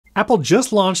Apple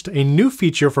just launched a new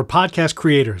feature for podcast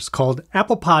creators called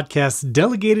Apple Podcasts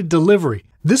Delegated Delivery.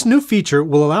 This new feature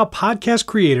will allow podcast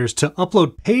creators to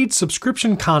upload paid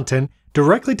subscription content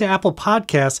directly to Apple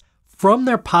Podcasts from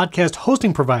their podcast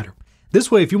hosting provider. This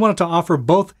way, if you wanted to offer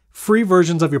both free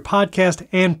versions of your podcast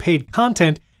and paid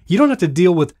content, you don't have to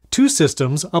deal with two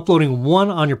systems, uploading one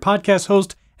on your podcast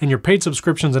host and your paid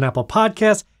subscriptions in Apple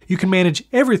Podcasts. You can manage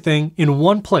everything in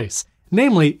one place,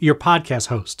 namely your podcast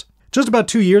host. Just about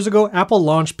 2 years ago, Apple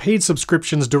launched paid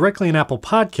subscriptions directly in Apple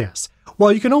Podcasts.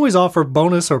 While you can always offer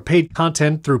bonus or paid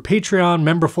content through Patreon,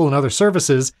 Memberful, and other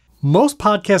services, most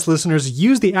podcast listeners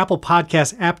use the Apple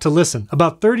Podcasts app to listen,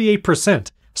 about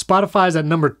 38%. Spotify's at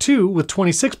number 2 with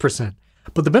 26%.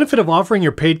 But the benefit of offering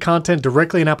your paid content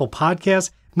directly in Apple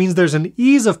Podcasts means there's an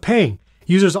ease of paying.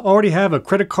 Users already have a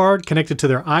credit card connected to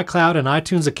their iCloud and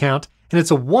iTunes account, and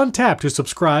it's a one tap to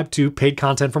subscribe to paid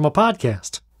content from a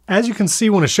podcast. As you can see,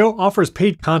 when a show offers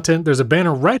paid content, there's a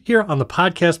banner right here on the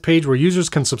podcast page where users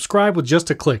can subscribe with just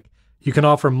a click. You can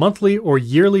offer monthly or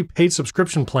yearly paid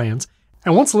subscription plans,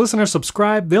 and once listeners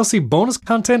subscribe, they'll see bonus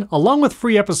content along with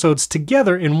free episodes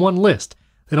together in one list.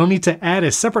 They don't need to add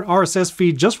a separate RSS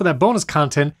feed just for that bonus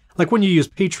content, like when you use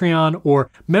Patreon or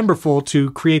Memberful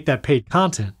to create that paid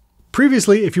content.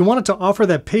 Previously, if you wanted to offer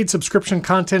that paid subscription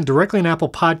content directly in Apple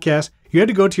Podcasts, you had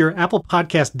to go to your Apple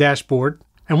Podcast dashboard.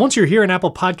 And once you're here in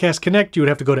Apple Podcast Connect, you would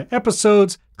have to go to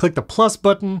Episodes, click the plus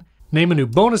button, name a new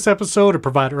bonus episode or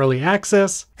provide early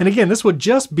access. And again, this would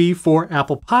just be for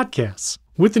Apple Podcasts.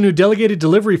 With the new Delegated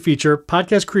Delivery feature,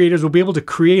 podcast creators will be able to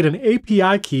create an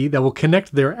API key that will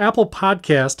connect their Apple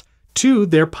Podcast to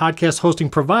their podcast hosting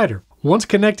provider. Once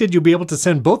connected, you'll be able to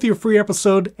send both your free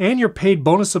episode and your paid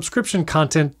bonus subscription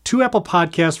content to Apple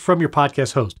Podcasts from your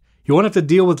podcast host. You won't have to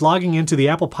deal with logging into the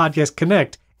Apple Podcast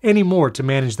Connect anymore to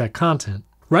manage that content.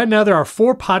 Right now, there are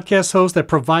 4 podcast hosts that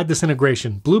provide this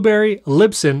integration: Blueberry,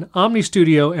 Libsyn, Omni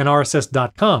Studio, and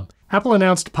RSS.com. Apple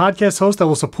announced podcast hosts that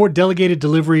will support delegated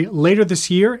delivery later this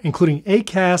year, including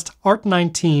Acast,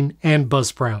 Art19, and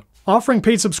Buzzsprout. Offering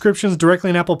paid subscriptions directly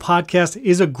in Apple Podcasts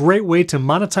is a great way to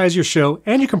monetize your show,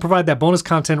 and you can provide that bonus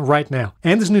content right now.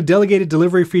 And this new delegated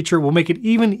delivery feature will make it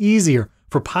even easier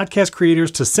for podcast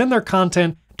creators to send their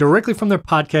content directly from their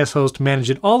podcast host, manage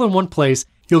it all in one place.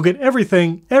 You'll get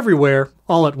everything, everywhere,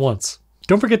 all at once.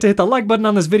 Don't forget to hit the like button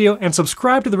on this video and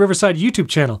subscribe to the Riverside YouTube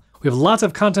channel. We have lots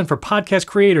of content for podcast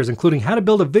creators, including how to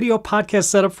build a video podcast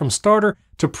setup from starter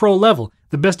to pro level,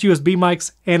 the best USB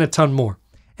mics, and a ton more.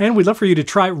 And we'd love for you to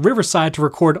try Riverside to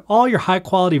record all your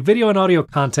high-quality video and audio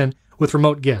content with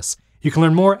remote guests. You can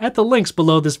learn more at the links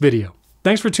below this video.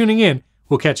 Thanks for tuning in.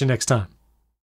 We'll catch you next time.